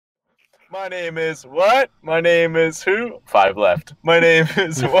My name is what? My name is who? 5 left. My name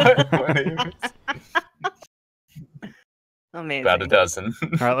is what? My name is... Amazing. About a dozen.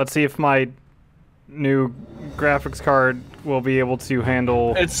 Alright, let's see if my new graphics card will be able to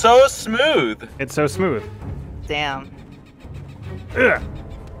handle... It's so smooth. It's so smooth. Damn. Ugh.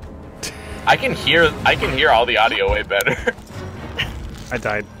 I can hear all the audio way better. I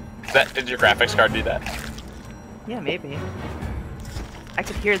died. Did your graphics card do that? Yeah, maybe. I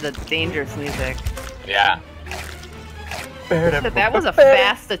could hear the dangerous music. Yeah. But that was a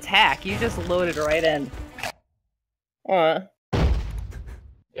fast attack. You just loaded right in. Yeah,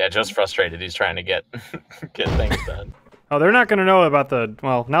 Joe's frustrated. He's trying to get things done. Oh, they're not going to know about the...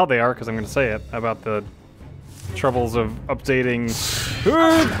 Well, now they are, because I'm going to say it. About the troubles of updating...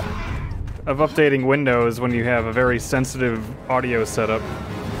 of updating Windows when you have a very sensitive audio setup.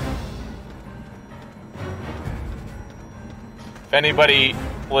 If anybody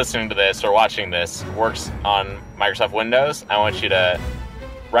listening to this or watching this works on Microsoft Windows, I want you to,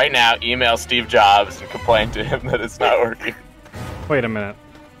 right now, email Steve Jobs and complain to him that it's not working. Wait a minute.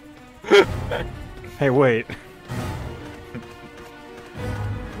 Hey, wait.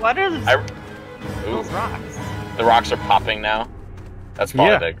 What are those rocks? The rocks are popping now. That's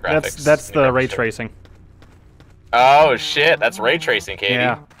probably the graphics. That's the ray tracing. Oh shit, that's ray tracing, Katie.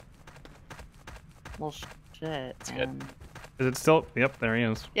 Yeah. Well, shit. That's good. Is it still? Yep, there he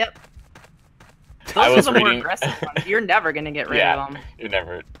is. Yep. I Those was are the more reading- aggressive ones. You're never gonna get rid of them. You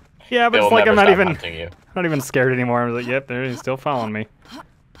never. Yeah, but They'll it's like I'm never not stop even, hunting you. not even scared anymore. I'm like, yep, there he's still following me.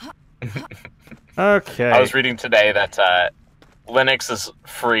 Okay. I was reading today that Linux is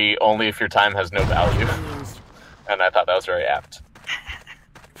free only if your time has no value, and I thought that was very apt.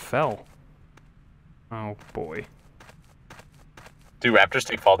 Fell. Oh boy. Do raptors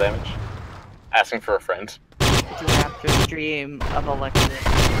take fall damage? Asking for a friend. It's a raptor stream of electric.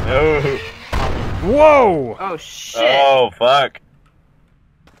 Oh. Whoa! Oh shit! Oh fuck!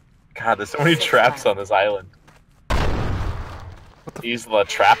 God, there's so many traps on this island. Isla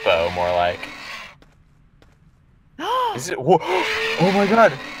Trapo, more like. Is it? Whoa. Oh my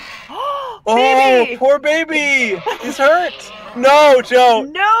god! Oh, Baby! poor baby! He's hurt! No, Joe!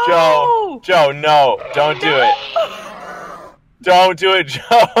 No! Joe, no! Don't do it! Don't do it,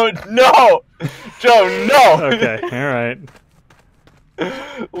 Joe! No! Joe, no! Okay, alright.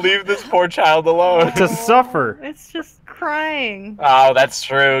 Leave this poor child alone. To suffer. It's just crying. Oh, that's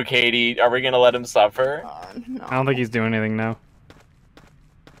true, Katie. Are we gonna let him suffer? No. I don't think he's doing anything now.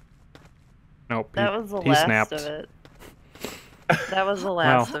 Nope. That was the he last snapped. of it. That was the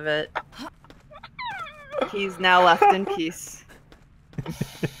last of it. He's now left in peace.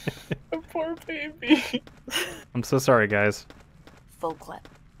 Poor baby. I'm so sorry, guys. Full clip.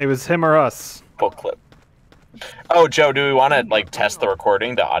 It was him or us. Full clip. Oh, Joe, do we want to like test the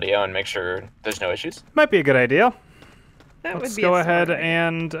recording, the audio, and make sure there's no issues? Might be a good idea. That Let's would be go a ahead smart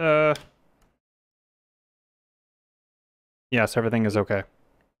idea. and yes, everything is okay.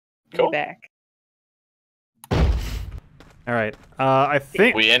 Cool. Be back. All right. I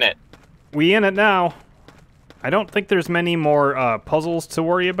think We in it. we in it now. I don't think there's many more puzzles to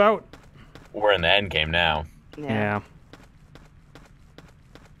worry about. We're in the end game now. Yeah.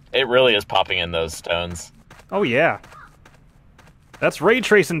 It really is popping in those stones. Oh yeah. That's ray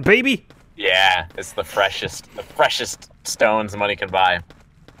tracing, baby. Yeah, it's the freshest stones money can buy.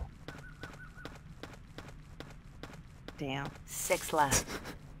 Damn. 6 left.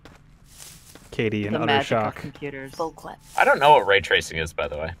 Katie in The utter magic shock. of computers. Full clip. I don't know what ray tracing is, by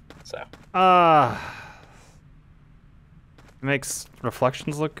the way. So makes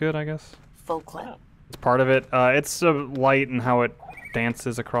reflections look good, I guess. Full clip. Oh. It's part of it. It's light and how it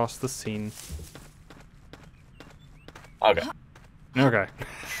dances across the scene. Okay. Okay.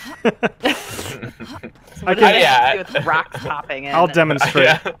 What I does that can, yeah. have to do with rocks popping in? I'll demonstrate.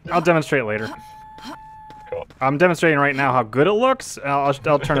 Yeah. I'll demonstrate later. Cool. I'm demonstrating right now how good it looks. I'll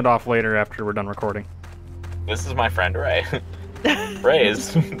turn it off later after we're done recording. This is my friend Ray. Ray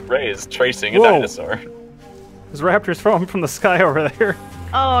is tracing a Whoa. dinosaur. There's raptors falling from the sky over there.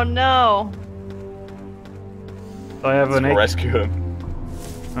 Oh no! I have Let's an go egg. rescue him.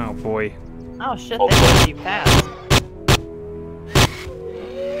 Oh boy. Oh shit! Oh, They hit you fast.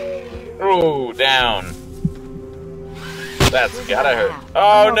 Ooh, down. That's gotta hurt.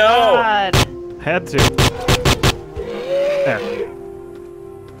 Oh, no! God. Had to. There.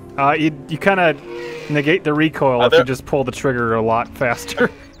 You kind of negate the recoil if you just pull the trigger a lot faster.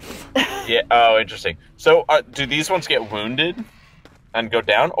 Yeah. Oh, interesting. So, do these ones get wounded and go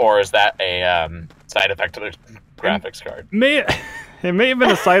down, or is that a side effect of the graphics card? It may have been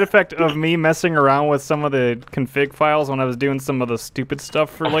a side effect of me messing around with some of the config files when I was doing some of the stupid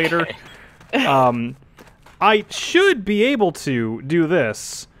stuff for later. I should be able to do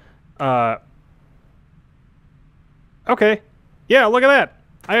this. Okay. Yeah, look at that.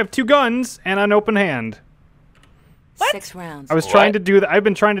 I have 2 guns and an open hand. What? 6 rounds. I was trying to do that. I've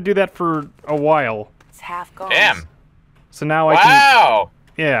been trying to do that for a while. It's half gone. Damn. So now I can... Wow.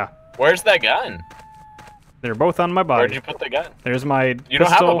 Yeah. Where's that gun? They're both on my body. Where'd you put the gun? There's my You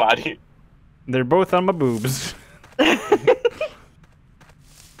don't have a body. They're both on my boobs.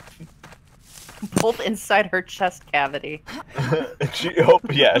 Both inside her chest cavity. She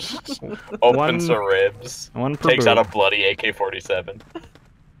just opens her ribs. One per Takes boob. out a bloody AK-47.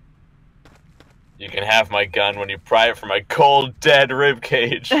 You can have my gun when you pry it from my cold, dead rib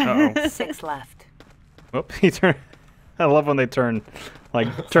cage. Uh-oh. 6 left. Whoop, he turned. I love when they turn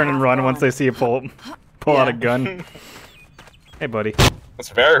and run once they see you pull out a gun. Hey, buddy. It's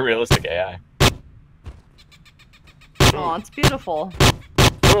very realistic AI. Oh, it's beautiful.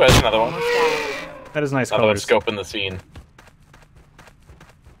 Ooh, that's another one. That is nice Another one colors. scoping the scene.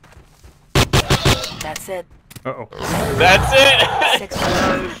 That's it. Uh-oh. That's it! 6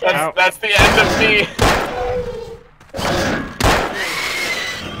 rounds. That's the end of me.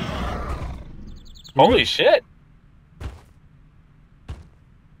 Holy shit.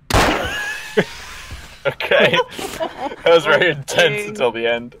 Okay. That was very intense until the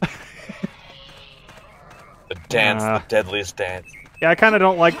end. The dance, the deadliest dance. Yeah, I kind of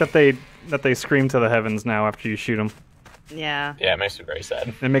don't like that they scream to the heavens now after you shoot them. Yeah. Yeah, it makes me very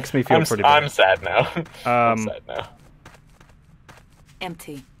sad. It makes me feel pretty bad. I'm sad now. I'm sad now.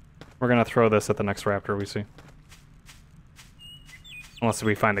 Empty. We're gonna throw this at the next raptor we see. Unless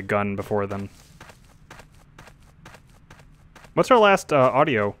we find a gun before then. What's our last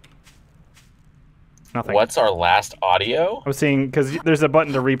audio? Nothing. What's our last audio? I was seeing, because there's a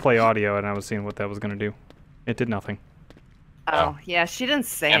button to replay audio, and I was seeing what that was going to do. It did nothing. Oh, yeah, she didn't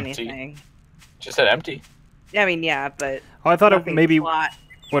say Empty. anything. Just said empty. I mean, yeah, but... Oh, I thought it nothing maybe plot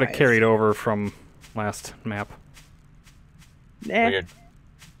would have wise. carried over from last map. Weird.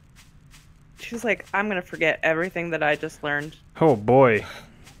 She's like, I'm gonna forget everything that I just learned. Oh, boy.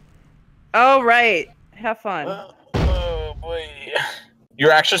 Oh, right. Have fun. Oh, boy.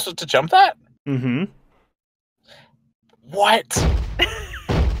 You're actually supposed to jump that? Mm-hmm. What?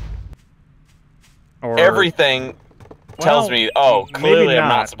 Or Everything tells me, oh, clearly maybe I'm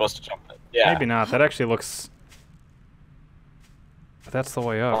not not. supposed to jump it. Yeah. Maybe not. That actually looks... But that's the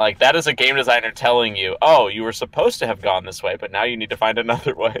way up. Like, that is a game designer telling you, oh, you were supposed to have gone this way, but now you need to find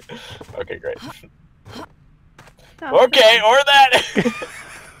another way. Okay, great. Oh, Okay, or that.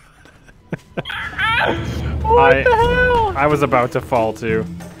 What the hell? I was about to fall, too.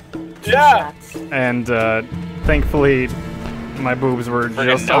 Yeah. And, thankfully, my boobs were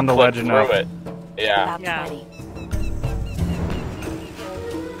Friggin' just on the ledge no-clip enough. through it. Yeah. About Yeah. 20.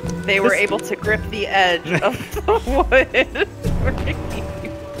 They were able to grip the edge of the wood.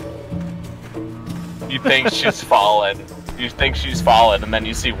 You think she's fallen. You think she's fallen, and then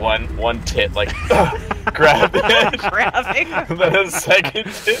you see one tit, like, grab it. Grabbing. And then a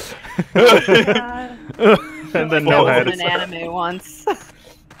second tit. And then That no was head. in an anime once.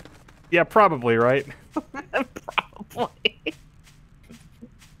 Yeah, probably, right? Probably.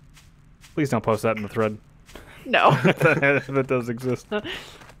 Please don't post that in the thread. No. if it does exist. How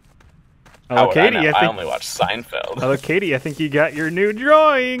Hello, would Katie. I know? I I think. only watch Seinfeld. Hello, Katie. I think you got your new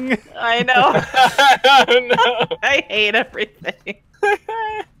drawing. I know. No. I hate everything.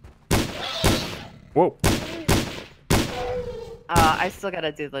 Whoa. I still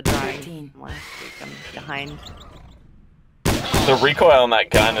gotta do the drawing 13. last week. I'm behind. The recoil on that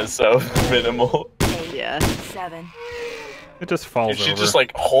gun is so minimal. 8. Yeah. 7. It just falls She's over. just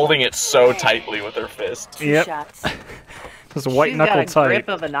like holding it so tightly with her fist. 2 Yep. shots. Just white She's knuckle got a tight. grip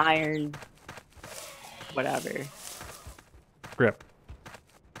of an iron. Whatever. Grip.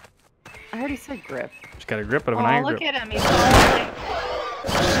 I already said grip. She's got a grip of Oh, an iron look grip. at him. He's holding.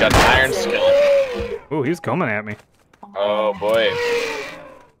 She's got an iron skillet. Ooh, he's coming at me. Oh boy.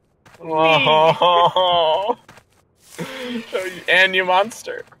 Oh. And you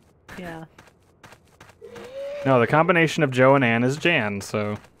monster. Yeah. No, the combination of Joe and Ann is Jan,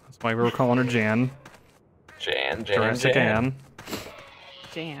 so that's why we were calling her Jan. Jan. Jurassic Ann.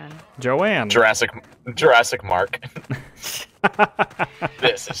 Jan. Joanne. Jurassic Mark.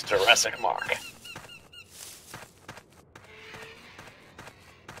 This is Jurassic Mark.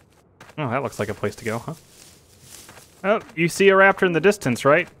 Oh, that looks like a place to go, huh? Oh, you see a raptor in the distance,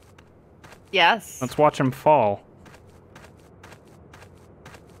 right? Yes. Let's watch him fall.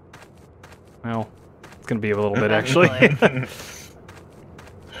 Well, it's gonna be a little bit, actually.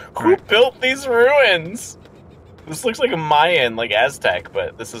 Who built these ruins? This looks like a Mayan, like Aztec,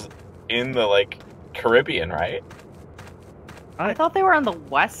 but this is in the like Caribbean, right? I thought they were on the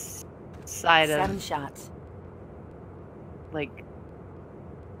west side 7 of shots. like.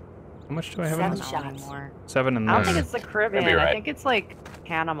 How much do I have in 7 this? shots. Anymore. 7 in I don't this. think it's the Caribbean. Maybe you're I right. think it's like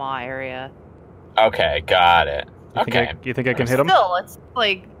Panama area. Okay, got it. You think Okay. you think I can hit him? Still, it's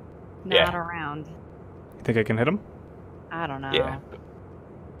like not Yeah. around. You think I can hit him? I don't know. Yeah.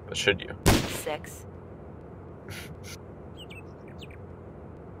 But should you? 6.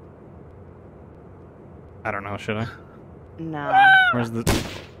 I don't know. Should I? No, Where's the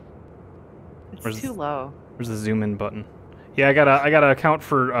it's Where's- too low. Where's the zoom in button? Yeah, I gotta account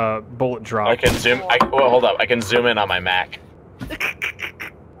for bullet drop. I can zoom. Well, hold up. I can zoom in on my Mac.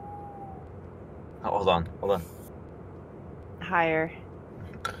 Oh, hold on. Hold on. Higher.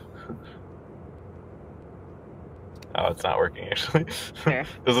 Oh, it's not working actually. There.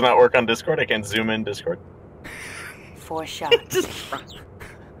 Does it not work on Discord? I can't zoom in Discord. 4 shots. Just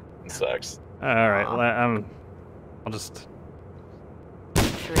It sucks. All right, I'll just.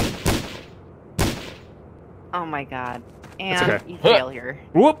 3. oh my god. And That's okay. you failure.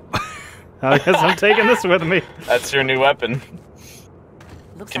 Whoop! I guess I'm taking this with me. That's your new weapon.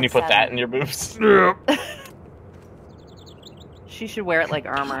 Looks Can you like put that 7. in your boobs? She should wear it like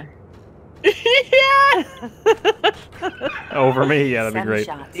armor. Yeah. Over me, yeah, that'd be 7 great.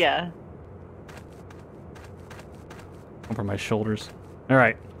 shots. Yeah. Over my shoulders. All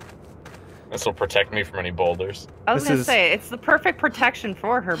right. This will protect me from any boulders. I was This gonna is- say it's the perfect protection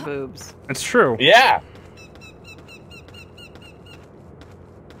for her boobs. It's true. Yeah.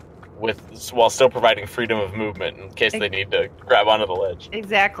 While still providing freedom of movement in case they need to grab onto the ledge.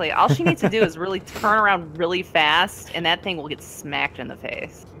 Exactly. All she needs to do is really turn around really fast, and that thing will get smacked in the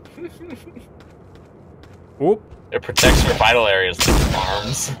face. Whoop! It protects your vital areas like your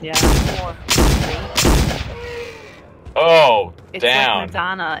arms. Yeah. 4. 3. Oh, It's down. like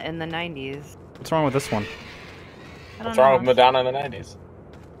Madonna in the 90s. What's wrong with this one? I don't What's wrong with know. Madonna in the 90s?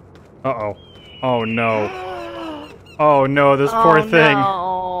 Uh-oh. Oh, no. Oh, no, this Oh, poor thing. No.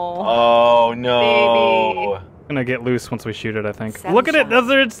 Oh no. Gonna get loose once we shoot it, I think. 7 Look at it!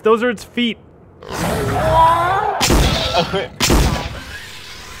 shots. Those are its feet!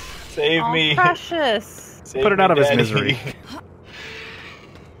 Save Oh, me. precious. Save Put it me, out of his Daddy. misery.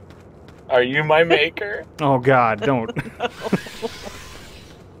 Are you my maker? Oh, God, don't.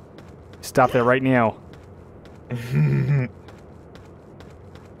 Stop that right now.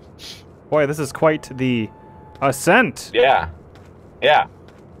 Boy, this is quite the Ascent! Yeah. Yeah.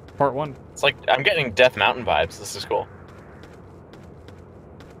 Part 1. It's like I'm getting Death Mountain vibes. This is cool.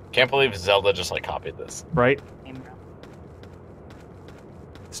 Can't believe Zelda just like copied this. Right?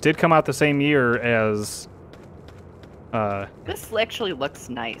 This did come out the same year as This actually looks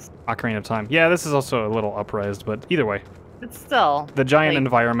nice. Ocarina of Time. Yeah, this is also a little uprised, but either way. But still. The giant like,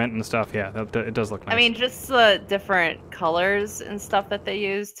 environment and stuff, yeah, it does look nice. I mean, just the different colors and stuff that they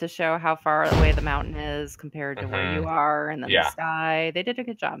use to show how far away the mountain is compared to where you are, and then Yeah. the sky. They did a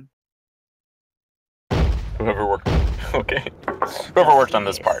good job. Whoever worked. Okay. Whoever worked on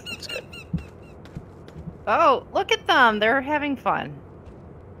this part. It's good. Oh, look at them. They're having fun.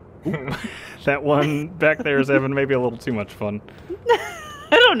 that one back there is having maybe a little too much fun. I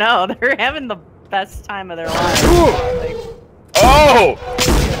don't know. They're having the best time of their lives. Like, Oh!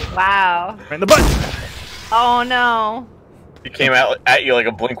 wow. Right in the butt! Oh, no. He came out at you like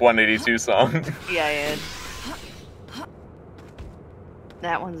a Blink 182 song. Yeah, yeah.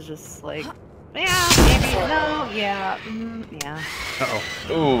 That one's just like, yeah, maybe, no, yeah, yeah.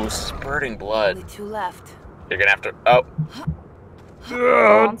 Uh-oh. Ooh, spurting blood. Only 2 left. You're gonna have to. Oh,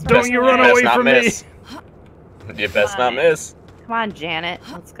 Oh, don't you run best away not from me! miss. You best not miss. Come on, Janet.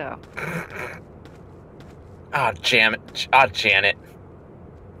 Let's go. Ah, Janet. Ah, Janet.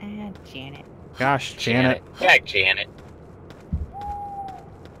 And Janet. Gosh, Janet. Yeah, Janet.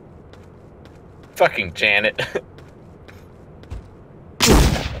 Fucking Janet.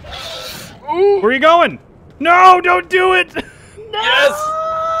 Where are you going? No, don't do it! Yes!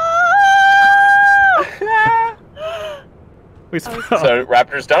 We Oh, sp- So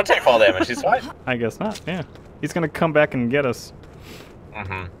raptors don't take fall damage. He's fine. I guess not, yeah. He's gonna come back and get us.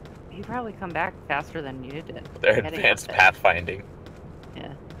 Mm-hmm. You probably come back faster than you did. They're Heading advanced up there. pathfinding.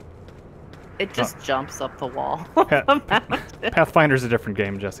 Yeah. It just jumps up the wall. Pa- of the mountain. Pathfinder's a different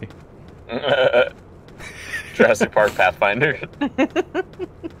game, Jesse. Jurassic Park Pathfinder.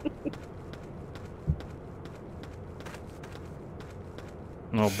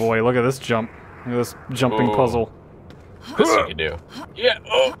 Oh boy, look at this jump. Look at this jumping Ooh. puzzle. This you can do. Yeah.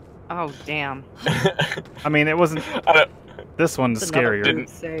 Oh. Oh, damn. I mean, it wasn't. I This one's It's another scarier. big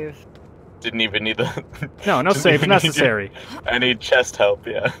save. didn't even need the. No, no Didn't save even need necessary. I need chest help.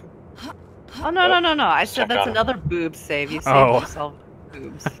 Yeah. Oh, no. I said Check that's on 'em. another boob save. You saved Oh. yourself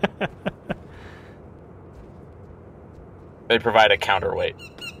boobs. They provide a counterweight.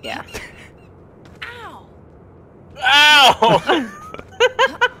 Yeah. Ow! Ow!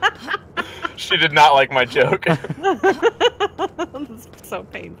 She did not like my joke. That's so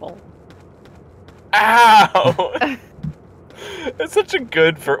painful. Ow! It's such a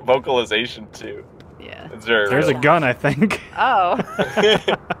good vocalization too. Yeah. It's very There's a real. gun, I think. Oh.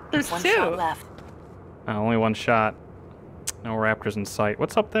 There's One two. shot left. Only one shot. No raptors in sight.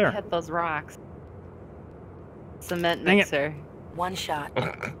 What's up there? Hit those rocks. Cement Dang it. mixer. One shot.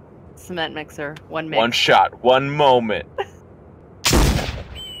 Cement mixer. One mix. One shot, one moment.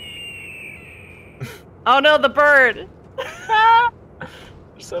 Oh no, the bird! I'm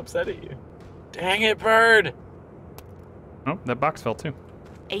so upset at you. Dang it, bird! Oh, that box fell too.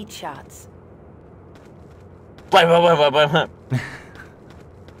 8 shots. Blah, blah, blah, blah, blah, blah.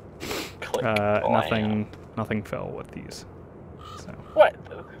 Click. Nothing fell with these. So. What?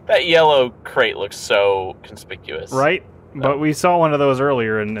 That yellow crate looks so conspicuous. Right? But we saw one of those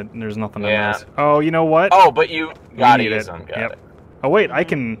earlier, and there's nothing in Yeah. those. Oh, you know what? Oh, but you gotta need use it. them. Got Yep. it. Oh wait, I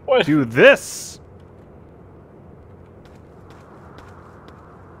can What? do this.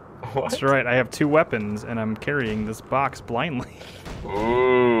 What? That's right. I have 2 weapons, and I'm carrying this box blindly.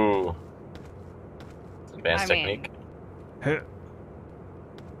 Ooh. It's advanced I mean- technique.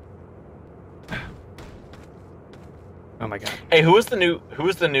 Oh my god. Hey, who was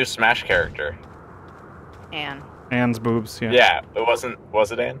the new Smash character? Anne. Anne's boobs. Yeah. Yeah, it wasn't.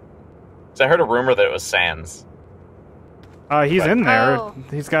 Was it Anne? 'Cause I heard a rumor that it was Sans. He's in there. Oh,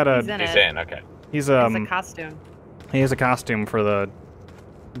 He's got a. he's in He's it. in. Okay. He's It's a costume. He has a costume for the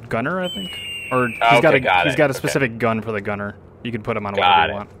gunner, I think, or he's Okay, got a got he's it. got a Okay. specific gun for the gunner. You can put him on Got whatever it.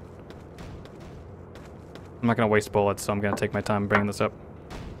 you want. I'm not gonna waste bullets, so I'm gonna take my time bringing this up.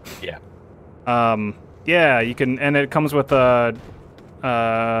 Yeah. Yeah, you can, and it comes with a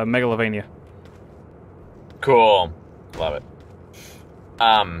Megalovania. Cool. Love it.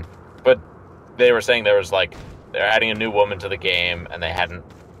 But they were saying there was like they're adding a new woman to the game, and they hadn't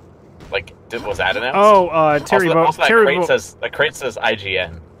was that announced? Oh, Terry also, Bo- that crate says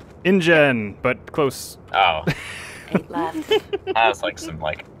IGN. InGen, but close. Oh, 8 left. that's like some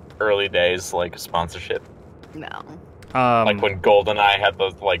early days sponsorship, No. like when GoldenEye had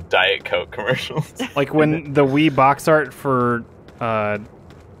those Diet Coke commercials. Like when the Wii box art for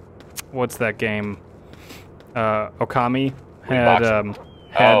what's that game? Okami had box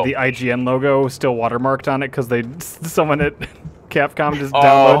had Oh. the IGN logo still watermarked on it because someone at Capcom just Oh,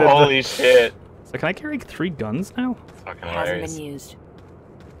 downloaded. holy shit! So can I carry 3 guns now? Fucking Hasn't hilarious. been used.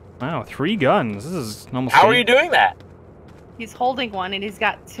 Wow, 3 guns. This is almost. How are you doing that? He's holding one and he's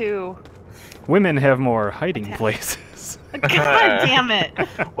got 2. Women have more hiding places. God damn it.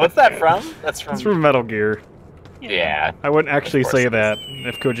 What's that from? That's from. It's from Metal Gear. Yeah. I wouldn't actually Of course say it that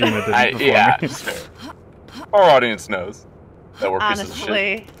if Kojima didn't before Yeah. me. it's fair. Our audience knows that we're pieces of shit.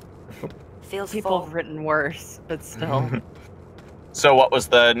 Honestly, Feels people full. have written worse, but still. So, what was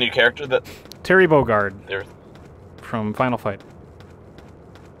the new character that Terry Bogard they're? from Final Fight.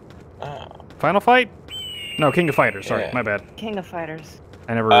 Oh. Final Fight? No, King of Fighters. Sorry, Yeah. my bad. King of Fighters.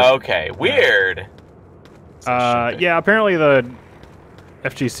 I never. Okay, weird. Yeah, apparently the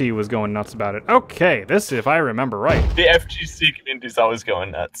FGC was going nuts about it. Okay, this, if I remember right. The FGC community's always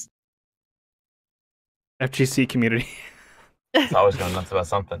going nuts. FGC community. It's always going nuts about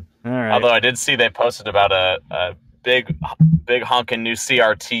something. All right. Although I did see they posted about a big honking new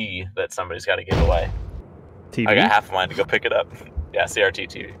CRT that somebody's got to give away. TV. I got half of mine to go pick it up. Yeah, CRT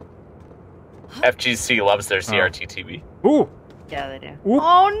TV. FGC loves their CRT TV. Ooh. Yeah, they do. Whoop.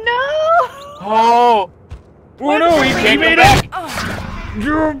 Oh no! Oh! Oh no, he Can't made go it! back.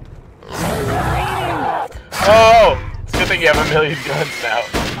 Oh! It's a good thing you have a million guns now.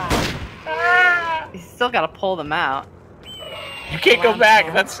 You still gotta pull them out. You can't go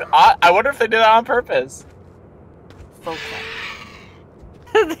back. That's odd. I wonder if they did that on purpose. Full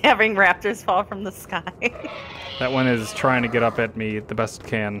clip. Having raptors fall from the sky. That one is trying to get up at me the best it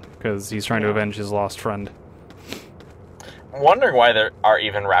can because he's trying to avenge his lost friend. I'm wondering why there are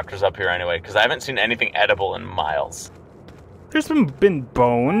even raptors up here anyway, because I haven't seen anything edible in miles. There's been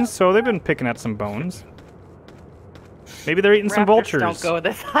bones, so they've been picking at some bones. Maybe they're eating some Raptors vultures. don't go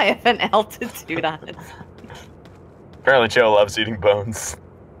this high of an altitude on it. Apparently Joe loves eating bones.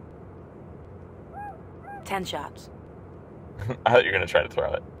 10 shots. I thought you were going to try to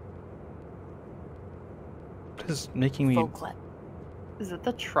throw it. What is making me... Full clip. Is it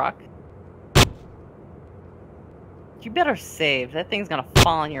the truck? You better save. That thing's gonna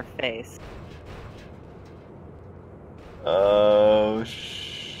fall on your face. Oh,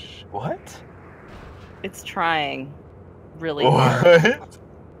 what? It's trying really hard. What?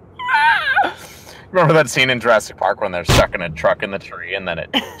 Remember that scene in Jurassic Park when they're stuck in a truck in the tree and then it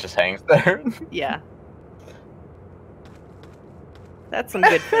just hangs there? Yeah. That's some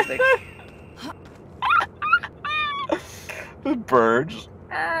good physics. The birds.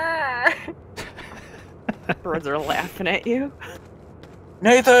 Birds are laughing at you.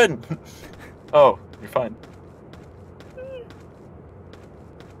 Nathan! Oh, you're fine.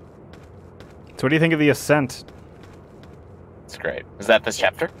 So what do you think of the Ascent? It's great. Is that this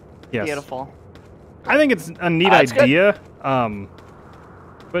chapter? Yes. Beautiful. I think it's a neat It's good. idea.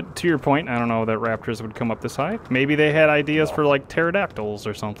 But to your point, I don't know that raptors would come up this high. Maybe they had ideas for like pterodactyls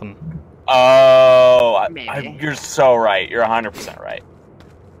or something. Oh, Maybe. you're so right. You're 100% right.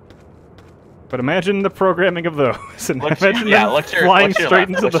 But imagine the programming of those, and Look, imagine yeah, them look to your, flying look to your straight left.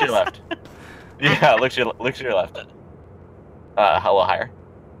 into Look to the your left. Yeah, look to your left. A little higher.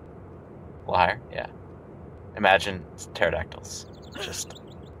 A little higher. Yeah. Imagine pterodactyls just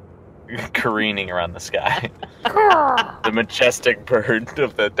careening around the sky. The majestic bird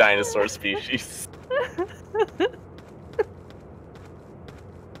of the dinosaur species. They're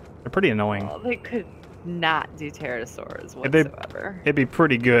pretty annoying. Well, they could not do pterosaurs whatsoever. It'd be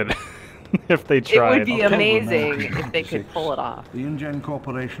pretty good if they It tried. would be amazing if they could pull it off. The InGen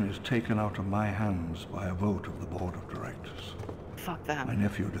Corporation is taken out of my hands by a vote of the board of directors. Fuck My them.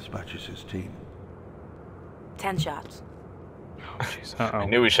 nephew dispatches his team. 10 shots. Oh, jeez. I Uh-oh.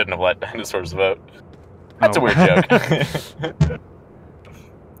 knew we shouldn't have let dinosaurs vote. That's Oh. a weird joke.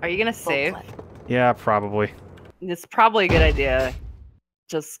 Are you gonna Full save? clip. Yeah, probably. It's probably a good idea.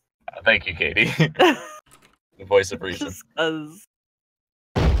 Just, Thank you, Katie. The voice of reason. just cause.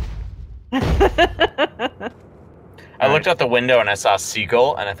 I looked out the window and I saw a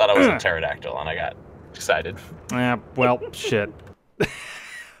seagull and I thought it was a pterodactyl and I got excited. Yeah, well, shit.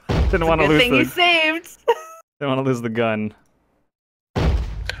 Didn't want to Good lose thing you the. saved. Didn't want to lose the gun.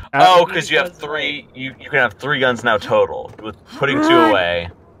 Oh, because you have three. You can have 3 guns now total with putting 2 away.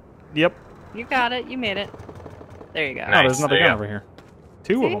 Yep. You got it. You made it. There you go. Oh, there's Nice, another there you gun go. over here.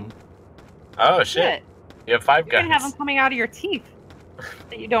 2 of See? them. Oh shit! Shit. You have 5 You're gonna have them guns. coming out of your teeth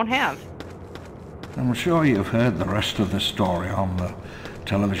that you don't have. I'm sure you've heard the rest of the story on the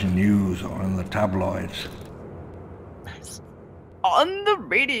television news or in the tabloids. On the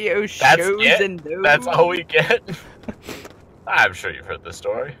radio That's shows it? and those. That's all we get. I'm sure you've heard the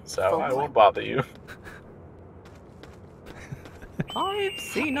story, so I won't bother you. I've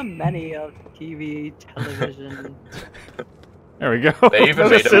seen a many of TV, television. There we go. They even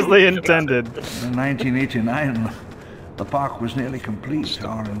made Just a as they movie about intended. In 1989, the park was nearly complete.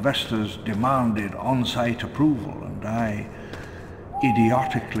 Our investors demanded on-site approval, and I,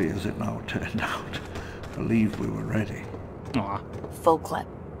 idiotically as it now turned out, believed we were ready. Aw. Full clip.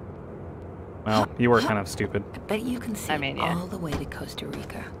 Well, you were kind of stupid. I bet you can see I mean, yeah. all the way to Costa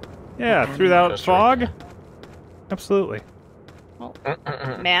Rica. Yeah, through that Costa fog? Rica. Absolutely.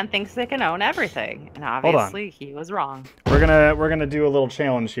 Man thinks they can own everything, and on. obviously he was wrong. We're gonna do a little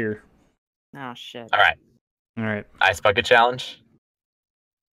challenge here. Oh shit. All right, All right. ice bucket challenge.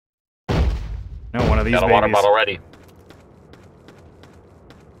 No, one of these Got a water babies. bottle ready.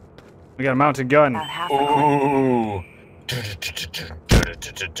 We got a mounted gun. About half a clip. Ooh.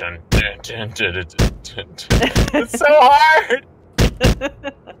 It's so hard.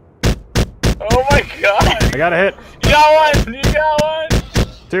 Oh my god! I got a hit. You got one! You got one!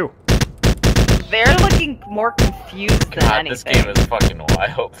 2. They're looking more confused than God, anything. this game is fucking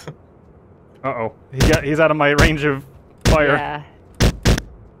wild. Uh-oh. He's out of my range of fire. Yeah.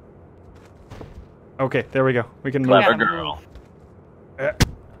 Okay, there we go. We can move. Clever gotta girl.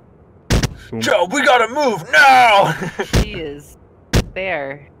 Boom. Joe, we gotta move now! She is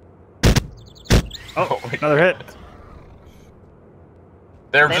there. Oh my Another hit.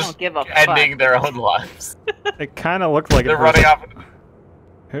 They're They just don't give a ending fuck. their own lives. It kind of looked like They're it was- running off.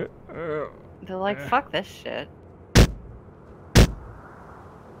 They're like, fuck this shit.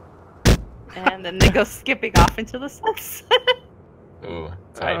 And then they go skipping off into the sunset. Ooh,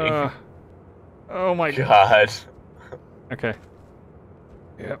 tiny. Oh my god. God. Okay.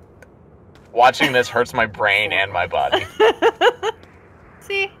 Yep. Watching this hurts my brain and my body.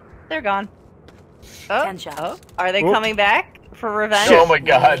 See? They're gone. Oh, 10 shots. oh. Are they Oop. coming back for revenge? Oh my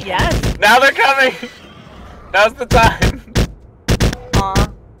god. Yes. Now they're coming! Now's the time! Aw.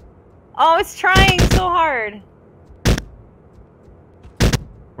 Oh, it's trying so hard.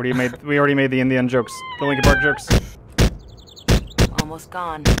 We already made the Indian jokes. The Linkin Park jokes. Almost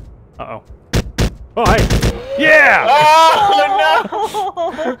gone. Uh-oh. Oh, hi. Yeah!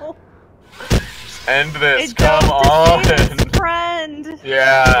 Oh no! End this, It come jumped to on! save its friend.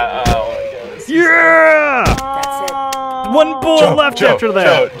 Yeah, oh my goodness. Yeah! That's it. One bullet left after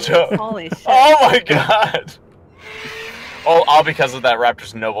that. Joe. Holy shit. Oh my god! Oh, all because of that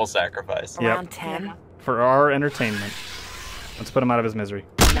Raptor's noble sacrifice. Yep. Around 10, For our entertainment. Let's put him out of his misery.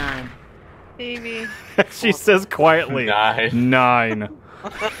 9. Baby. She says quietly. 9. 9.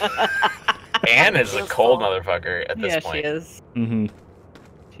 Anne is a cold motherfucker at this Yeah, point. she is. Mm-hmm.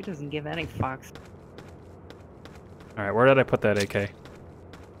 She doesn't give any fucks. Alright, where did I put that AK?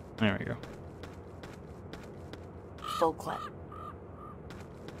 There we go. Full clip.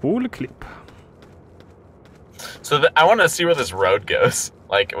 Full clip. So I want to see where this road goes.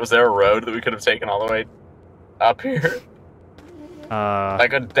 Like, was there a road that we could have taken all the way up here?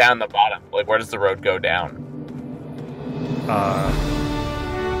 Like down the bottom. Like, where does the road go down?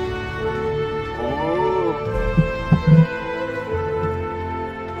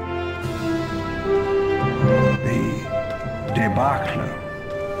 The debacle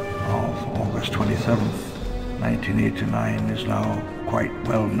of August 27th, 1989 is now quite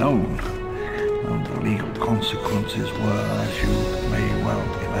well known, and the legal consequences were, as you may well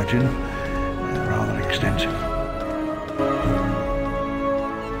imagine, rather extensive.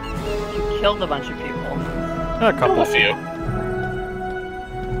 You killed a bunch of people. A couple. A few.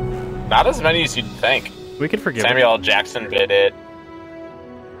 Not as many as you'd think. We could forgive Samuel L. Jackson bid it.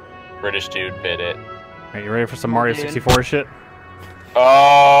 British dude bid it. Are you ready for some Mario 64 shit?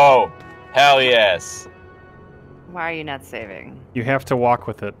 Oh, hell yes. Why are you not saving? You have to walk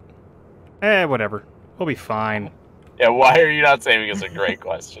with it. Whatever. We'll be fine. Yeah, why are you not saving is a great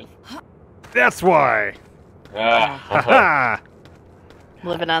question. That's why! Ha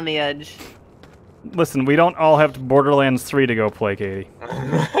Living on the edge. Listen, we don't all have Borderlands 3 to go play, Katie.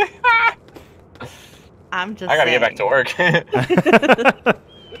 I'm just I gotta saying. get back to work.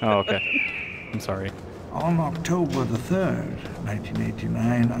 Oh, okay. I'm sorry. On October the 3rd,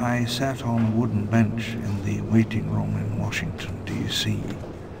 1989, I sat on a wooden bench in the waiting room in Washington, D.C.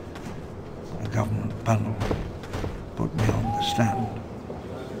 A government panel put me on the stand.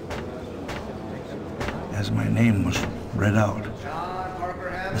 As my name was read out,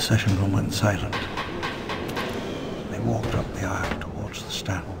 the session room went silent. They walked up the aisle towards the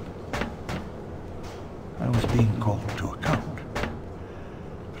stand. I was being called to account,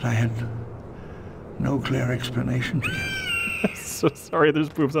 but I had no clear explanation to give. So sorry there's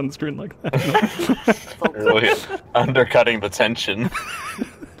boobs on the screen like that. Really undercutting the tension.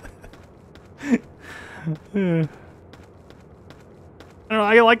 I don't know,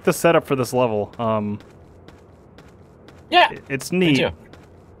 I like the setup for this level. Yeah, It's me neat. too.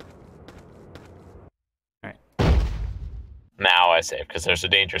 Alright. Now I save, because there's a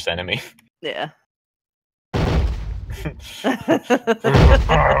dangerous enemy. Yeah.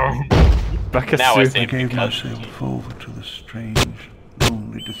 Becca Now I Sue. see. I gave Because- myself over to the strange,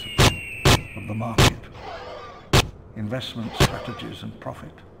 lonely discipline of the market. Investment strategies and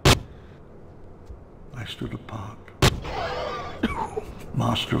profit. I stood apart.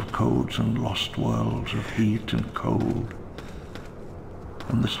 Master of codes and lost worlds of heat and cold.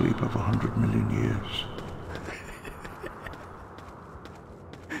 And the sleep of 100 million years.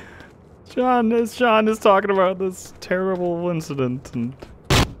 John is talking about this terrible incident, and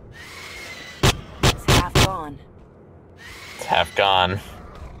It's half gone. It's half gone.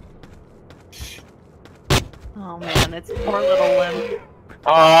 Oh man, it's poor little limb.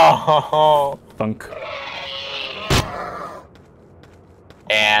 Oh, thunk.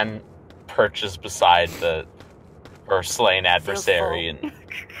 Anne perches beside her slain adversary and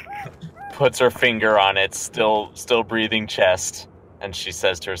puts her finger on its still breathing chest, and she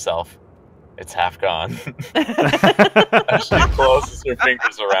says to herself, "It's half gone." As she closes her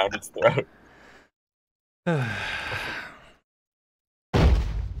fingers around its throat.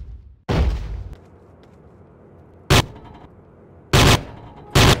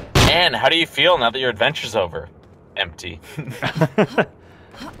 Anne, how do you feel now that your adventure's over? Empty.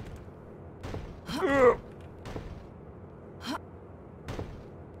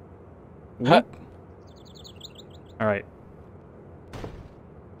 Huh? Alright.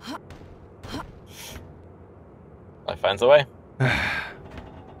 Life finds a way.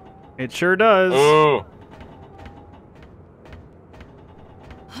 It sure does. Ooh.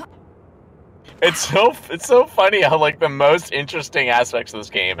 It's so funny how like the most interesting aspects of this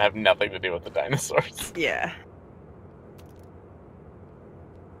game have nothing to do with the dinosaurs. Yeah.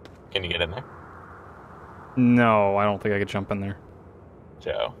 Can you get in there, No, I don't think I could jump in there.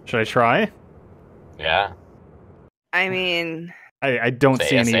 Joe? Should I try? Yeah. I mean, I don't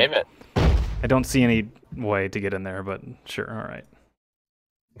see any. Save it. I don't see any way to get in there, but sure, alright.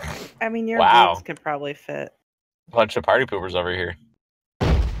 your Wow. boobs could probably fit. Bunch of party poopers over here.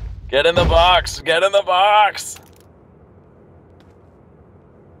 Get in the box! Get in the box!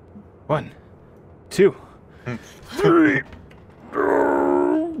 1, 2, 3.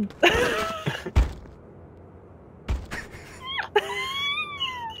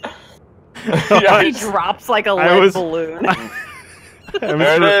 Yeah, He drops like a lead balloon.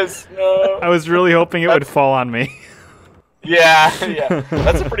 there it is. No. I was really hoping it would fall on me. Yeah, yeah.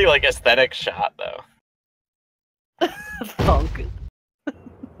 That's a pretty like aesthetic shot, though. Thunk.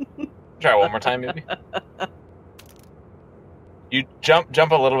 Try one more time, maybe. You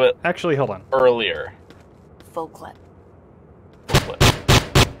jump a little bit Actually, hold on. earlier. Full clip.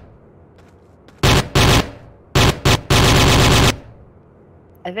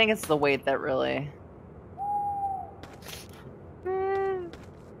 I think it's the weight that really.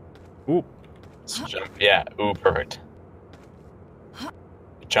 Ooh. Jump. Yeah. Ooh, perfect.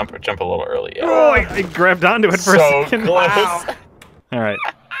 Jump a little early. Yeah. Oh, I grabbed onto it for So a second. close. Wow. All right.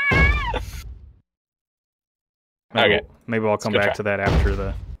 Okay. Maybe I'll come Good back try. to that after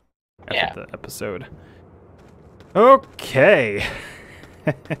the Yeah. episode. Okay.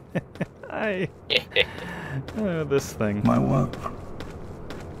 This thing. My work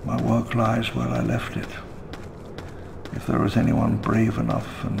lies where I left it. If there was anyone brave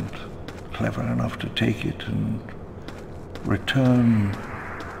enough and clever enough to take it and return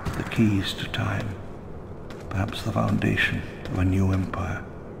the keys to time, perhaps the foundation of a new empire.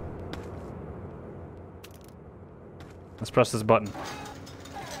 Let's press this button.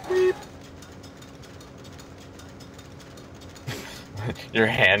 Your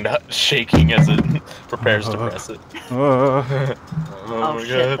hand shaking as it prepares to press it. Oh. Oh, my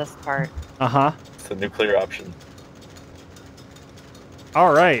shit, God. this part. Uh-huh. It's the nuclear option.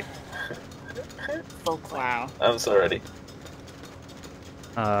 All right. Full clip. Wow. I'm so ready.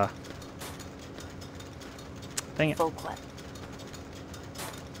 Dang it. Full clip.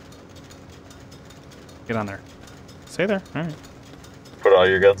 Get on there. Stay there. All right. Put all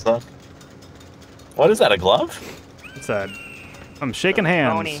your guns on. What is that? A glove? It's a... I'm shaking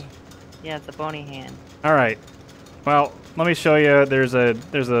hands. Bony. Yeah, it's a bony hand. All right. Well, let me show you. There's a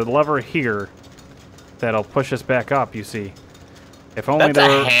lever here that'll push us back up. You see. If only That's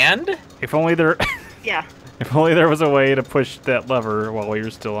there. a hand? If only there. Yeah. If only there was a way to push that lever while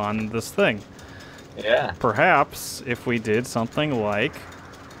you're still on this thing. Yeah. Perhaps if we did something like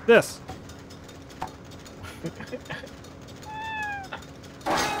this.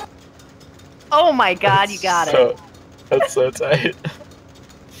 Oh my God, you got it. That's so tight.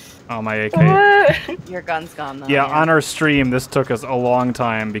 Oh, my AK. Your gun's gone though. Yeah, on our stream, this took us a long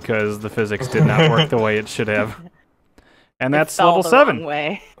time because the physics did not work the way it should have. And that's Fell level the 7. wrong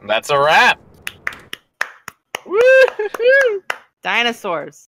way. That's a wrap. Woo!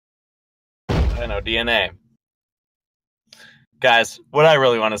 Dinosaurs. I know DNA. Guys, what I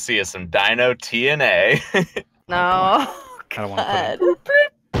really want to see is some Dino TNA. No. I don't want to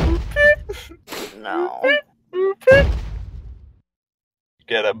put it. No.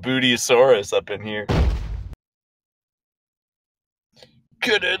 Get a Bootysaurus up in here.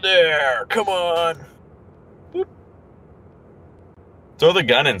 Get in there! Come on! Whoop. Throw the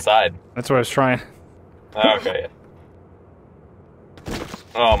gun inside. That's what I was trying. Oh, okay.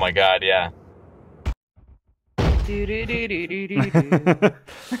 Oh my God! Yeah. Do do do do do do do.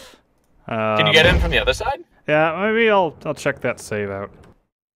 Can you get in from the other side? Yeah, maybe I'll check that save out.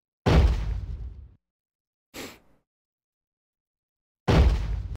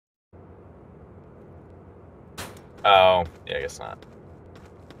 Oh, yeah, I guess not.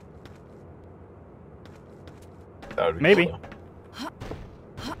 That would be Maybe. cool,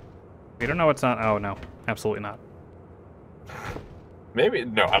 We don't know what's on. Oh no, absolutely not. though. Maybe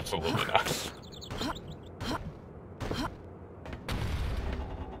no, absolutely not.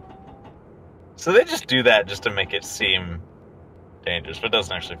 So they just do that just to make it seem dangerous, but it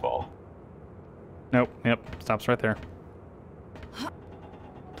doesn't actually fall. Nope. Yep. Stops right there.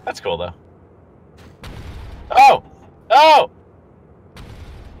 That's cool though. Oh! Oh!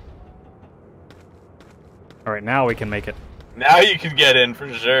 All right, now we can make it. Now you can get in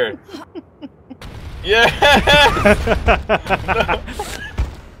for sure. Yeah!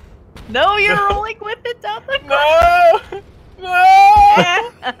 No, you're rolling with it down the No! No!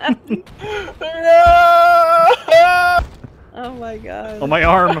 No! Oh my God. Oh my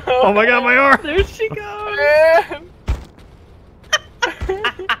arm! Oh my God, my arm! There she goes. Man!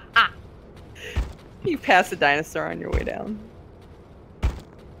 You passed a dinosaur on your way down.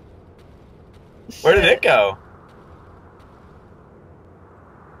 Where did Shit. it go?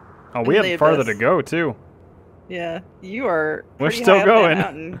 Oh, we In the have farther abyss. to go too. Yeah, you are. We're pretty still high up that going.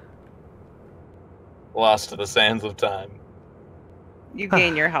 mountain. Lost to the sands of time. You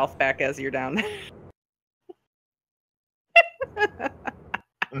gain your health back as you're down there.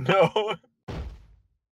 No.